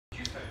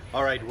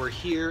All right, we're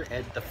here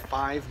at the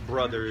Five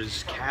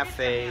Brothers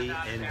Cafe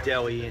and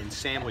Deli and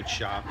Sandwich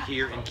Shop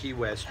here in Key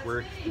West.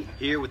 We're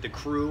here with the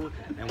crew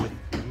and with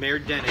Mayor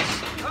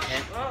Dennis,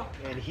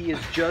 and he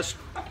has just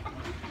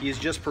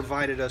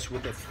provided us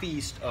with a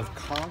feast of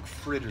Conch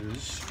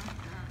Fritters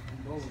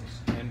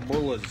and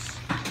bollos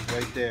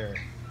right there.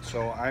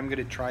 So I'm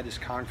gonna try this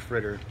conch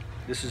fritter.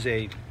 This is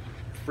a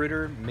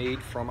fritter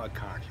made from a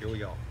conch. Here we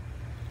go.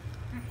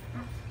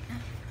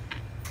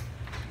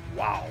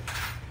 Wow.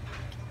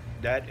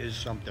 That is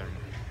something.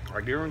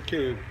 I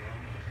guarantee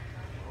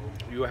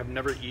you have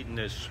never eaten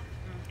this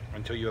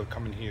until you have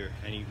come in here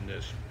and eaten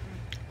this.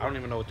 I don't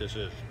even know what this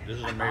is. This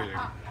is amazing.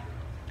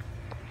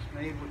 It's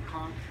made with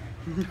conch.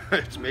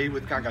 It's made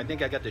with conch. I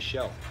think I got the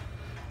shell.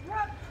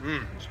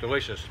 It's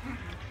delicious.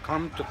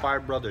 Come to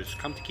Five Brothers.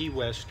 Come to Key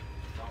West.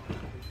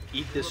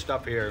 Eat this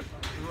stuff here.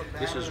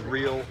 This is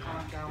real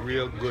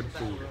good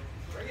food.